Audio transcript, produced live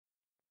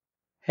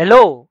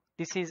Hello,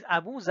 this is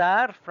Abu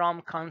Zar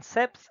from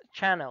Concepts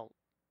channel.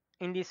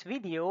 In this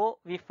video,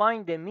 we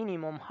find the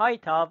minimum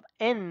height of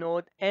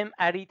n-node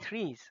m-ary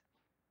trees.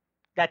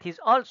 That is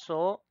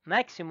also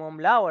maximum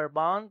lower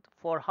bound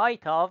for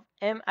height of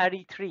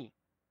m-ary tree.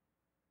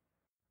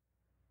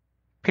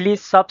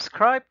 Please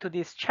subscribe to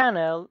this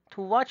channel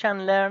to watch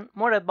and learn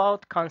more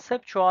about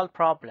conceptual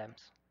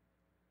problems.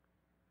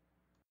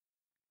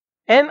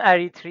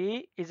 M-ary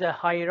tree is a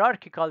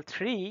hierarchical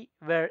tree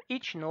where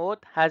each node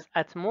has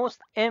at most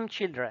m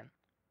children.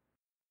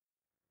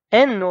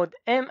 N-node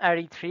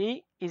m-ary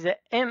tree is a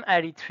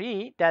m-ary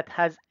tree that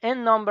has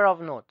n number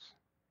of nodes.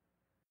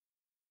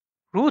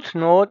 Root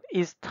node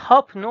is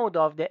top node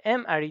of the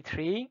m-ary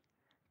tree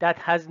that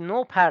has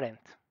no parent.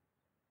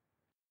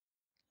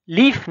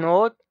 Leaf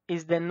node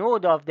is the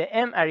node of the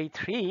m-ary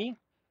tree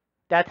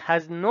that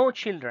has no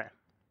children.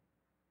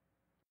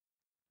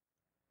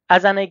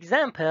 As an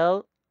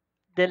example,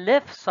 the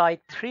left side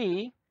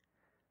tree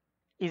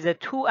is a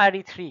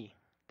two-ary tree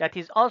that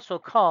is also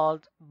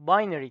called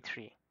binary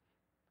tree.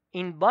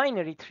 In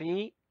binary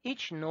tree,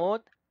 each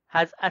node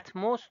has at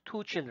most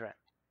two children.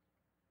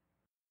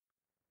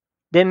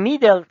 The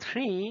middle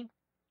tree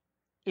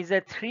is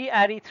a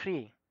three-ary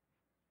tree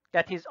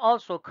that is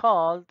also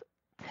called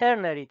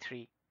ternary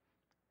tree.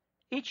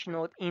 Each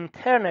node in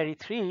ternary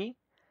tree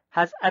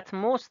has at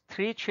most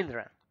three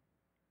children.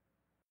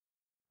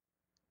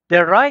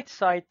 The right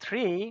side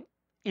tree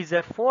is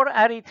a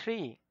four-ary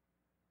tree.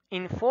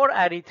 In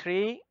four-ary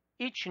tree,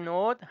 each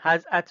node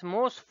has at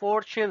most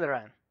four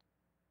children.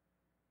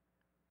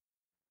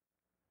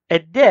 A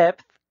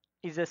depth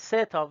is a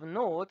set of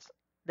nodes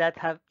that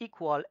have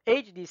equal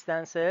edge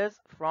distances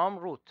from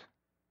root.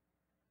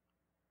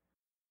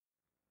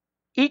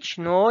 Each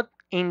node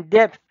in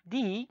depth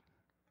D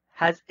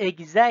has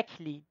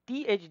exactly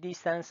d edge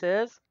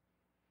distances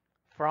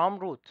from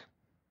root.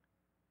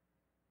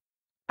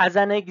 As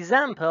an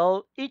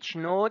example, each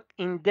node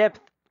in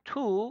depth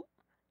 2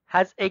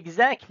 has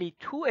exactly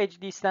 2 edge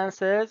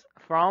distances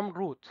from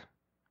root.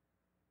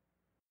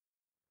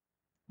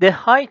 The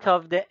height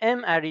of the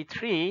m-ary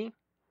tree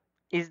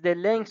is the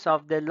length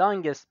of the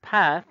longest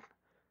path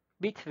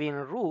between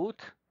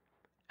root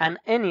and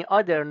any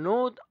other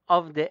node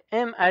of the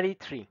m-ary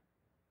tree.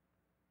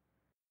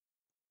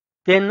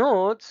 The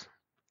nodes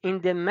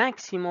in the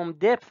maximum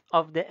depth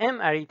of the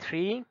m-ary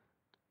tree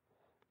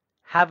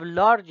have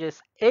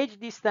largest edge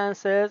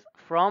distances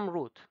from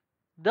root.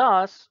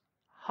 Thus,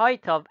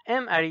 height of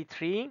m-ary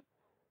tree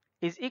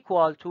is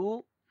equal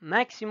to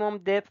maximum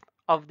depth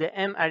of the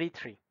m-ary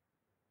tree.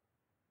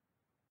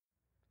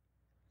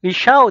 We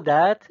show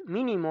that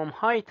minimum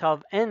height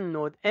of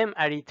n-node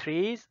m-ary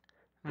trees,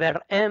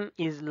 where m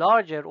is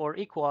larger or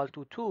equal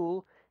to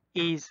 2,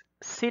 is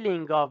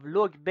ceiling of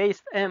log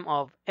base m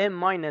of m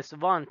minus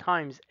 1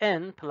 times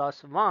n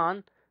plus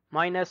 1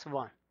 minus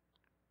 1.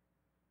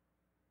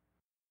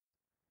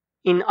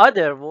 In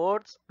other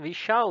words, we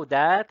show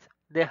that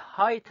the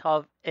height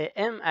of a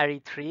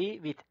m-ary tree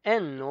with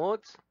n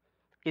nodes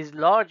is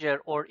larger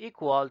or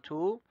equal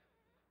to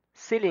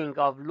ceiling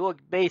of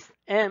log base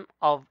m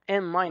of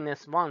m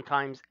minus 1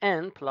 times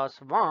n plus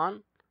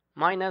 1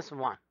 minus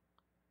 1,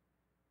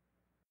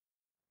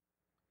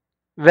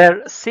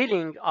 where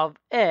ceiling of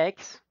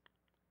x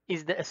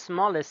is the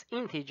smallest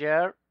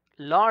integer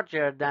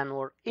larger than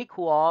or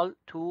equal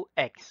to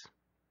x.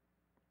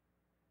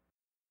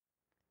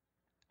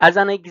 As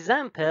an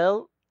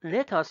example,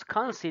 let us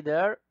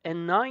consider a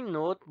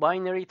 9-node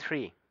binary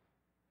tree.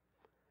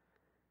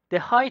 The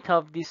height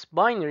of this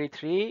binary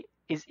tree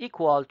is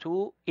equal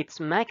to its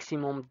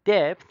maximum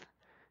depth,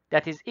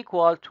 that is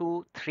equal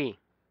to 3.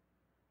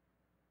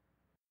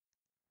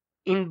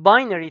 In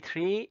binary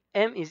tree,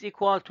 m is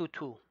equal to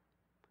 2.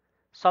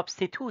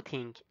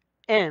 Substituting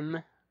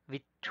m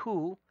with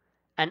 2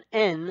 and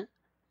n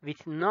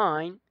with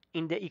 9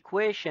 in the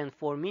equation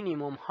for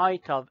minimum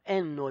height of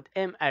n-node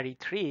m-ary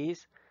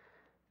trees,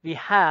 we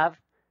have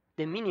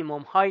the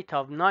minimum height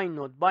of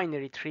 9-node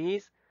binary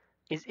trees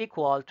is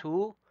equal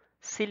to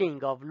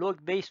ceiling of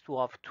log base 2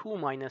 of 2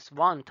 minus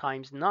 1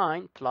 times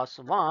 9 plus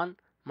 1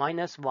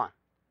 minus 1.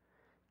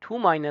 2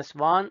 minus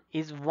 1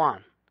 is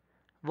 1.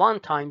 1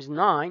 times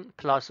 9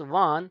 plus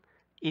 1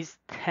 is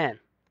 10.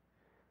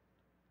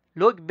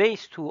 Log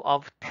base 2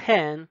 of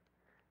 10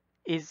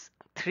 is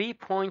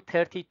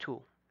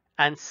 3.32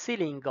 and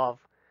ceiling of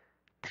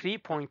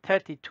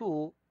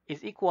 3.32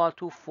 is equal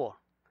to 4.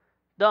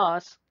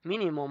 Thus,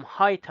 minimum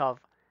height of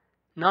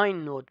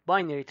 9-node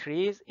binary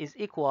trees is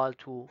equal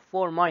to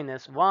 4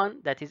 minus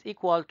 1, that is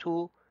equal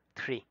to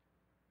 3.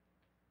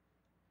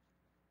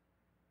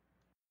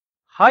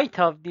 Height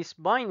of this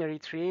binary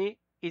tree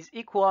is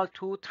equal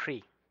to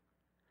 3.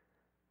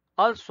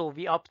 Also,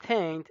 we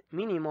obtained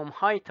minimum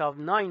height of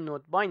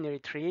 9-node binary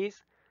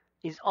trees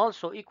is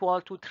also equal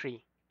to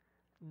 3.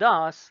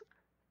 Thus,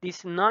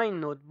 this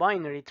 9-node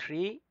binary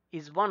tree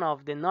is one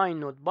of the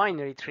 9-node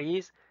binary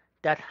trees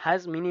that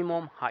has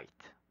minimum height.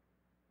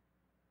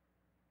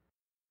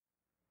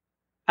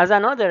 As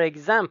another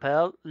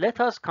example, let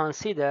us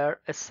consider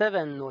a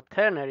 7-node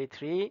ternary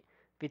tree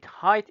with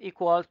height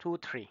equal to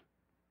 3.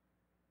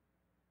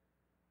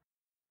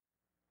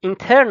 In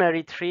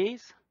ternary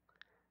trees,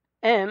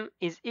 m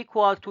is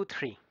equal to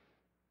 3.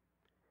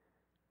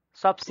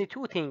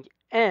 Substituting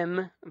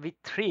m with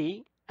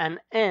 3 and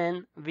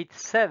n with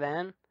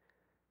 7,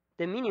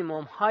 the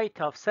minimum height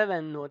of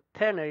 7-node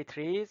ternary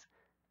trees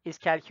is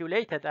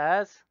calculated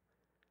as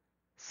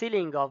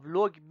ceiling of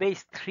log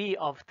base 3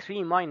 of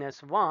 3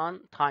 minus 1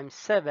 times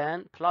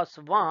 7 plus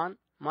 1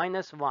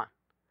 minus 1.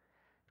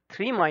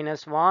 3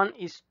 minus 1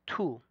 is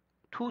 2.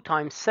 2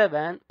 times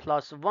 7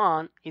 plus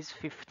 1 is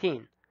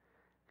 15.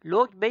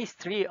 Log base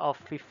 3 of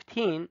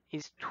 15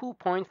 is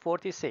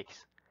 2.46,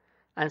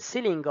 and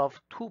ceiling of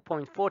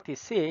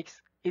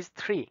 2.46 is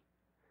 3.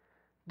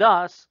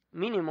 Thus,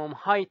 minimum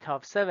height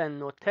of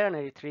 7-node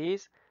ternary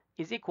trees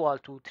is equal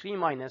to 3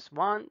 minus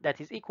 1, that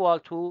is equal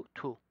to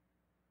 2.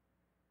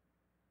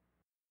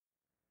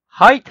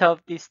 Height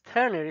of this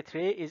ternary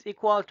tree is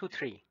equal to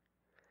 3.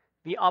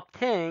 We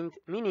obtained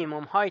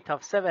minimum height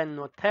of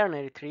 7-node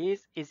ternary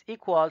trees is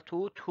equal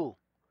to 2.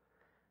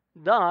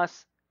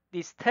 Thus,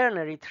 this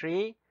ternary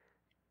tree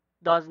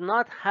does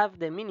not have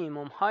the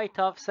minimum height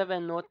of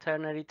 7-node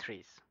ternary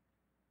trees.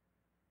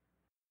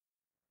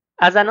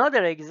 As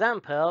another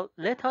example,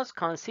 let us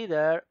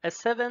consider a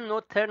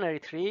 7-node ternary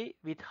tree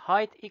with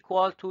height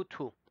equal to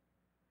 2.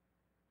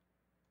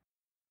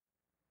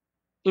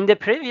 In the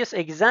previous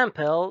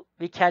example,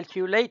 we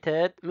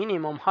calculated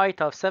minimum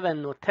height of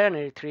 7-node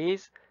ternary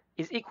trees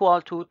is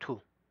equal to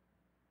 2.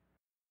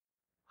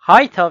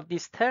 Height of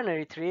this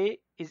ternary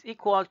tree is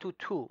equal to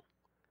 2.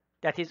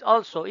 That is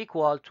also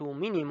equal to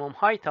minimum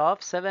height of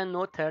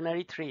 7-node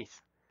ternary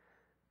trees.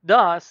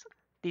 Thus,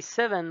 this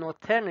 7-node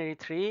ternary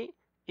tree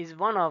is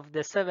one of the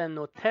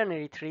 7-node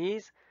ternary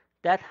trees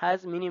that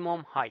has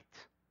minimum height.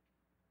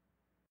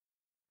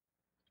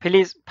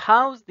 Please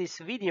pause this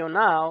video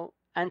now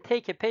and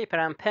take a paper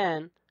and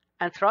pen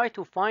and try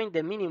to find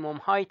the minimum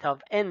height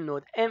of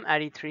n-node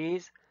m-ary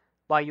trees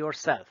by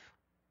yourself.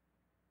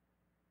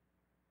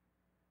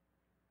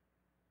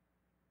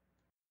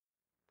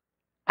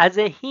 As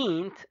a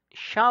hint,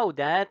 show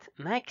that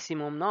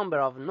maximum number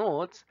of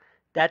nodes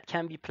that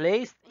can be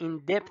placed in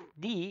depth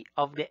d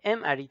of the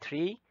m-ary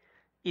tree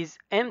is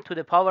m to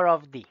the power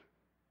of d.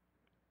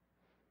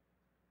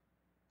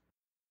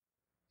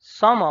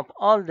 Sum up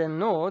all the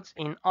nodes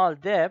in all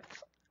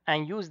depths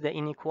and use the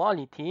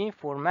inequality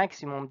for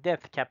maximum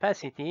depth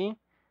capacity.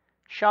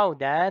 Show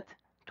that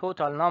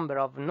total number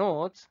of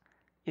nodes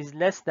is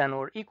less than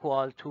or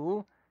equal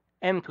to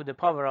m to the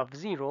power of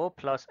 0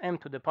 plus m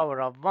to the power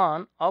of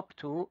 1 up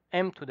to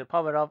m to the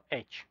power of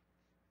h.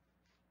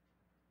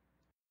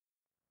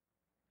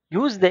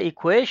 Use the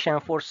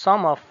equation for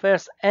sum of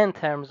first n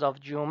terms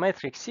of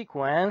geometric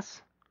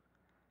sequence.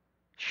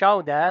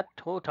 Show that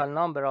total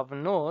number of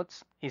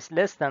nodes is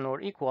less than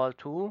or equal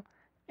to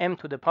m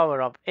to the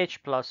power of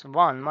h plus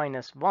 1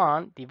 minus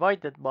 1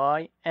 divided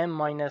by m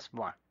minus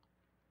 1.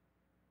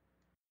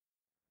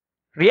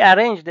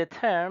 Rearrange the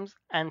terms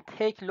and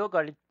take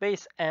logarithm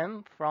base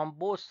m from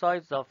both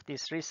sides of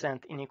this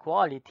recent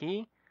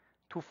inequality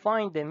to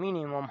find the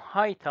minimum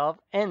height of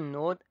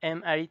n-node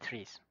m-ary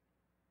trees.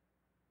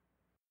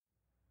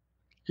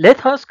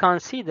 Let us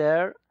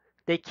consider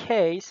the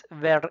case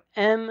where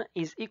m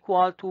is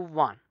equal to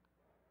 1.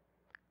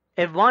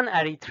 A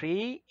 1-ary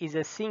tree is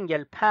a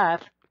single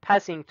path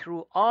passing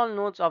through all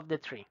nodes of the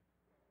tree.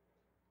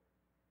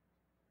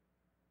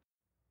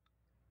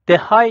 The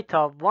height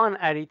of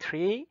 1-ary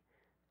tree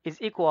is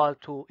equal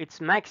to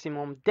its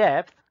maximum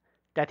depth,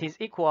 that is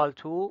equal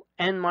to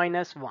n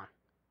minus 1.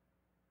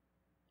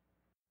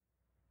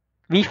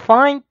 We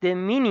find the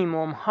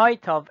minimum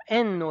height of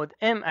n-node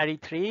m-ary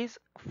trees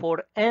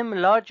for m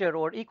larger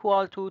or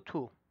equal to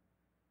 2.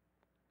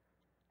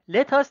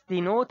 Let us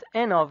denote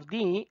n of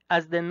d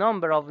as the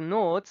number of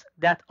nodes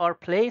that are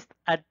placed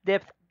at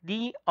depth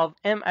d of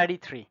m-ary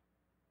tree.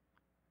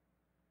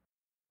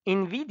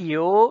 In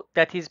video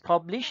that is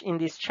published in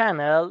this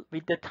channel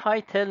with the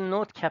title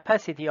Node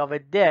Capacity of a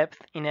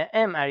Depth in a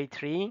m-ary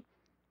tree,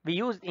 we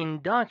used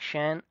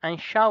induction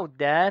and showed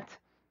that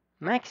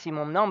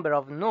maximum number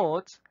of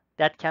nodes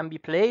that can be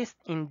placed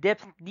in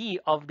depth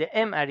d of the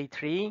m-ary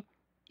tree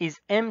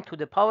is m to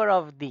the power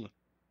of d.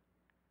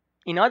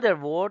 In other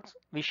words,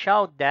 we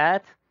showed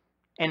that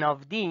n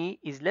of d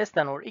is less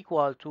than or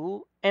equal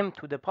to m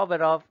to the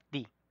power of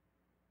d.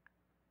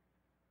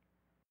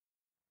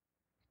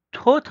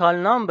 Total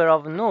number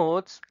of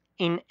nodes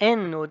in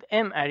n-node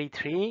m-ary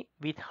tree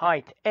with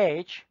height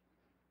h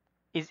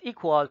is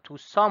equal to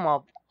sum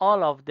of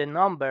all of the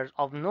numbers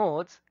of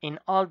nodes in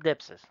all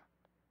depths.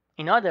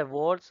 In other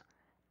words,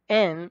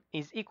 n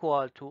is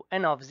equal to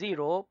n of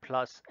 0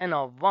 plus n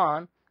of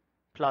 1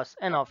 plus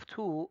n of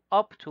 2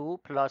 up to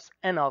plus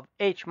n of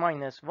h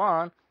minus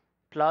 1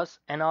 plus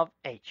n of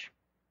h.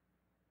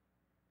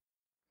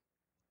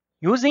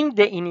 Using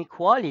the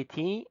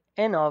inequality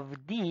n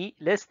of d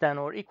less than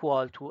or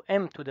equal to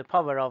m to the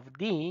power of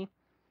d,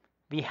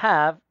 we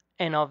have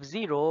n of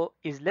 0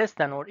 is less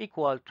than or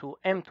equal to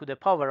m to the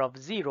power of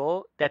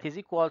 0, that is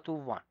equal to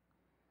 1.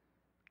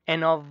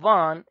 N of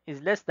 1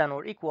 is less than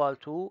or equal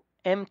to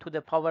m to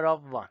the power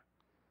of 1,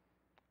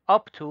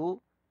 up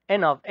to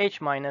n of h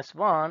minus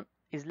 1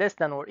 is less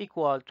than or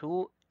equal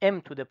to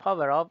m to the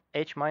power of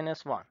h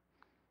minus 1,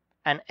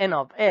 and n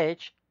of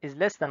h is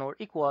less than or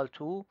equal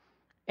to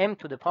m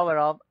to the power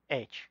of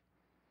h.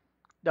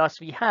 Thus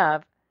we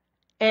have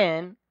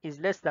n is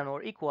less than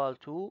or equal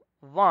to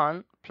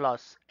 1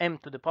 plus m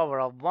to the power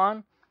of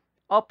 1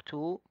 up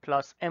to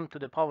plus m to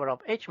the power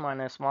of h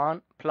minus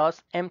 1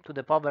 plus m to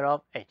the power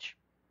of h.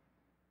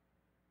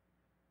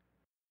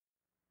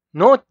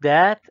 Note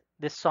that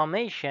the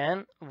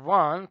summation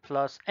 1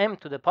 plus m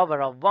to the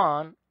power of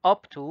 1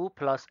 up to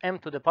plus m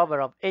to the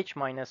power of h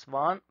minus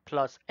 1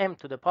 plus m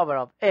to the power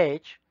of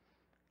h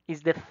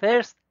is the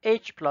first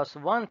h plus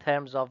 1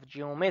 terms of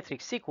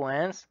geometric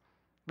sequence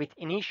with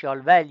initial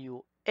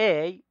value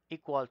a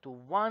equal to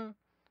 1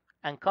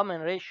 and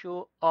common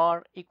ratio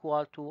r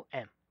equal to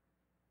m.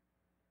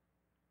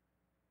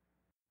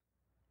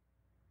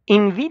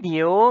 In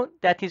video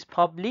that is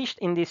published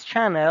in this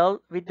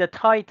channel with the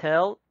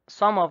title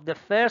Sum of the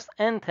First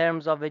N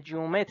Terms of a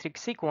Geometric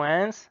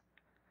Sequence,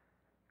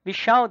 we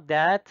showed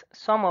that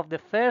sum of the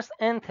first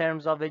n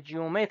terms of a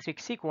geometric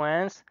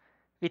sequence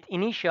with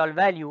initial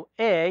value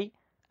a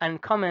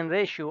and common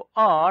ratio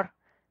r,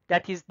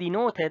 that is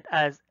denoted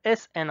as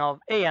Sn of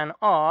a and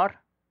r,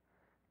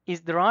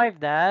 is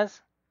derived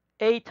as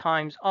a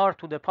times r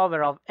to the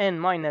power of n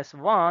minus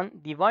 1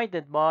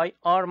 divided by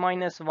r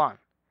minus 1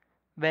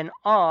 when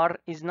r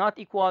is not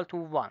equal to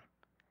 1,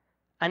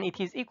 and it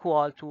is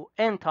equal to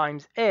n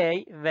times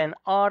a when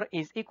r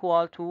is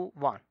equal to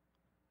 1.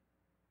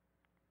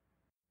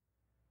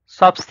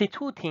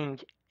 Substituting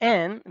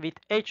n with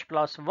h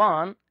plus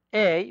 1,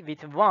 a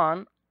with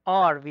 1,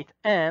 r with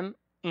m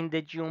in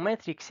the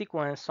geometric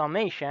sequence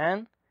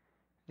summation,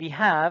 we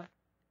have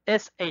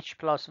sh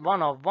plus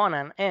 1 of 1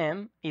 and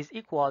m is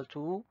equal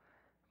to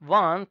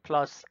 1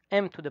 plus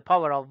m to the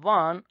power of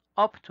 1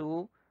 up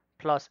to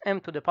plus m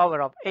to the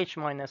power of h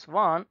minus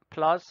 1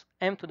 plus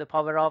m to the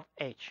power of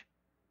h.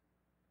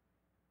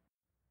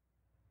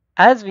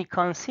 As we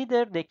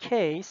consider the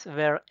case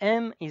where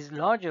m is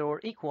larger or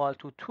equal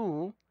to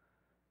 2,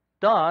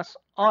 thus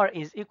r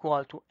is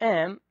equal to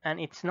m and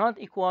it's not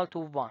equal to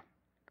 1.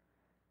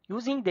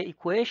 Using the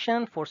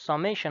equation for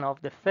summation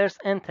of the first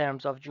n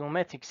terms of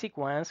geometric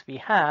sequence, we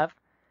have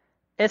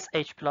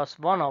sh plus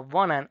 1 of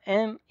 1 and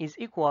m is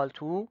equal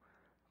to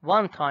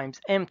 1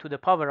 times m to the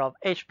power of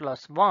h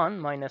plus 1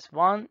 minus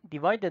 1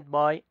 divided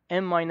by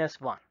m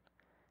minus 1.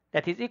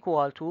 That is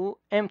equal to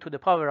m to the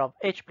power of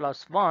h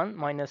plus 1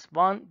 minus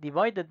 1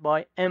 divided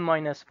by m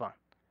minus 1.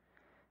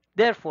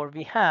 Therefore,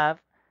 we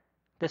have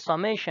the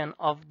summation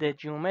of the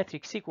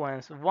geometric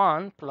sequence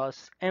 1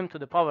 plus m to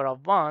the power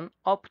of 1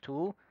 up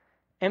to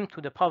m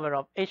to the power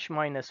of h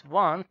minus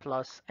 1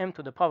 plus m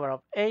to the power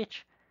of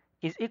h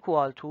is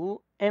equal to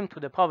m to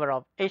the power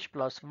of h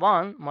plus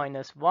 1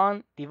 minus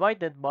 1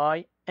 divided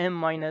by m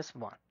minus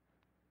 1.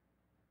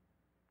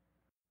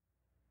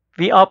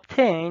 We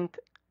obtained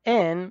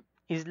n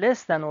is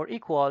less than or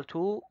equal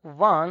to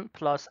 1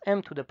 plus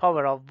m to the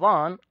power of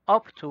 1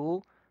 up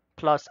to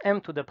plus m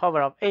to the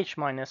power of h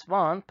minus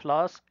 1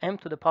 plus m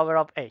to the power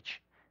of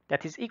h.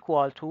 That is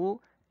equal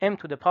to m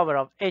to the power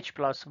of h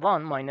plus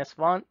 1 minus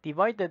 1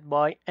 divided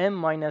by m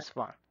minus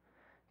 1.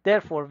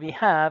 Therefore, we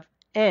have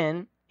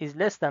n is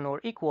less than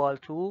or equal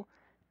to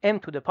m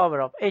to the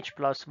power of h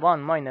plus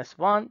 1 minus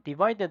 1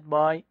 divided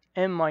by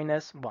m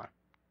minus 1.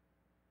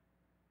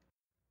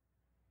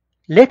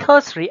 Let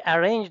us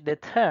rearrange the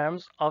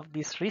terms of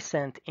this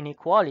recent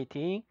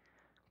inequality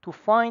to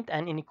find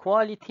an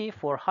inequality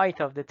for height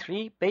of the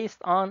tree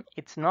based on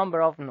its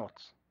number of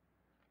nodes.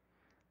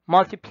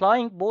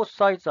 Multiplying both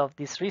sides of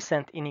this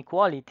recent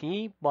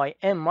inequality by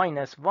m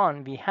minus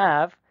 1, we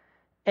have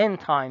n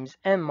times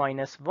m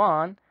minus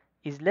 1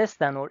 is less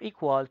than or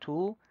equal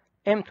to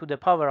m to the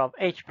power of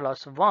h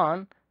plus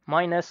 1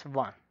 minus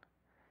 1.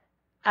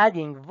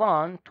 Adding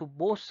 1 to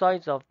both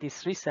sides of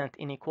this recent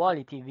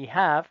inequality, we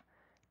have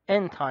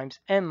n times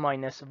m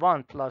minus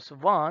 1 plus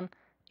 1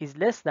 is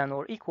less than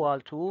or equal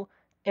to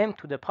m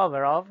to the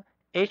power of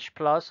h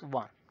plus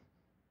 1.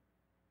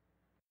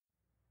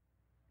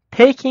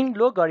 Taking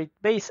logarithm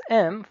base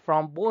m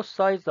from both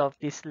sides of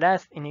this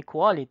last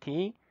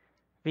inequality,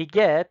 we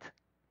get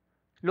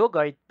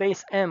logarithm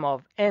base m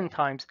of n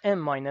times m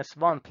minus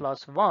 1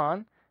 plus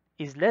 1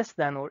 is less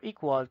than or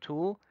equal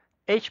to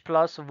h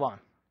plus 1.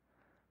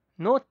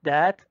 Note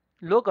that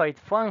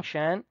logarithm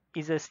function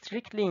is a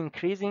strictly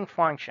increasing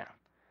function.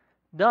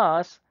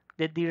 Thus,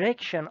 the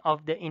direction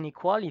of the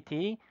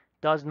inequality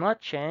does not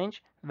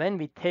change when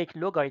we take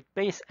logarithm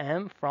base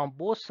m from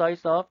both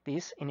sides of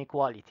this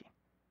inequality.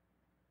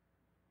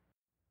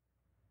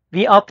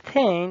 We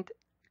obtained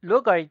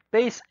logarithm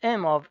base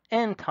m of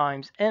n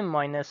times m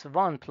minus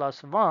 1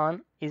 plus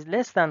 1 is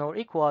less than or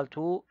equal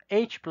to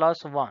h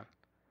plus 1.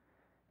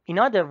 In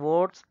other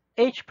words,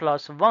 h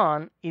plus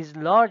 1 is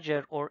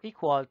larger or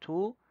equal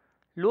to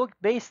log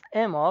base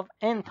m of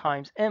n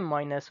times m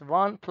minus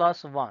 1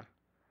 plus 1.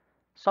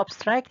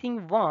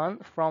 Subtracting 1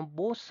 from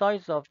both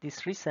sides of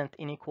this recent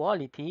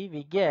inequality,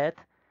 we get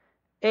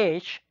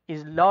h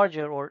is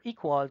larger or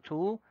equal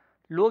to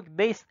log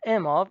base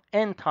m of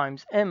n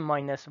times m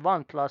minus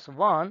 1 plus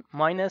 1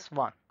 minus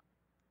 1.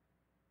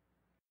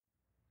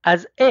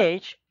 As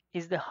h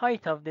is the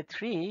height of the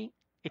tree,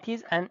 it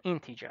is an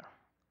integer.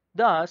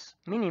 Thus,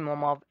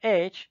 minimum of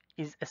h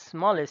is the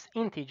smallest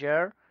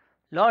integer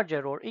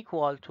larger or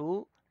equal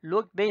to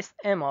log base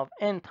m of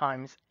n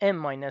times m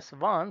minus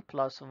 1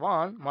 plus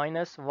 1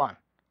 minus 1.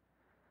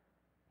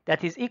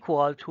 That is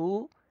equal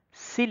to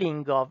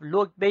ceiling of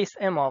log base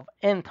m of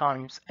n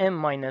times m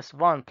minus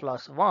 1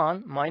 plus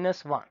 1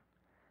 minus 1.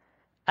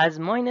 As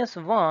minus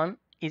 1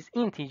 is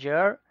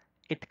integer,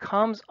 it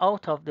comes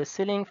out of the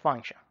ceiling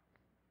function.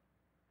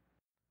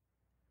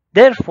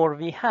 Therefore,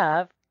 we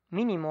have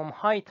minimum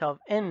height of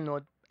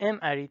n-node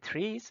m-ary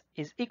trees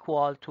is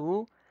equal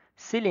to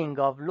ceiling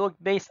of log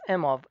base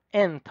m of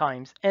n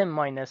times m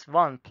minus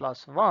 1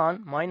 plus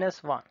 1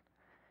 minus 1.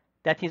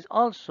 That is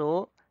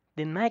also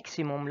the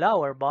maximum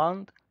lower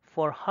bound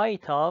for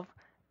height of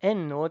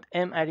n-node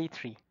m-ary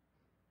tree.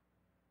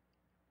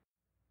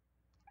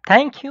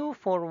 Thank you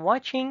for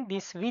watching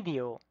this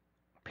video.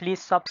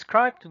 Please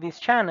subscribe to this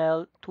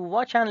channel to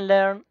watch and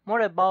learn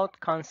more about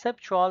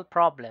conceptual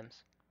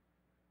problems.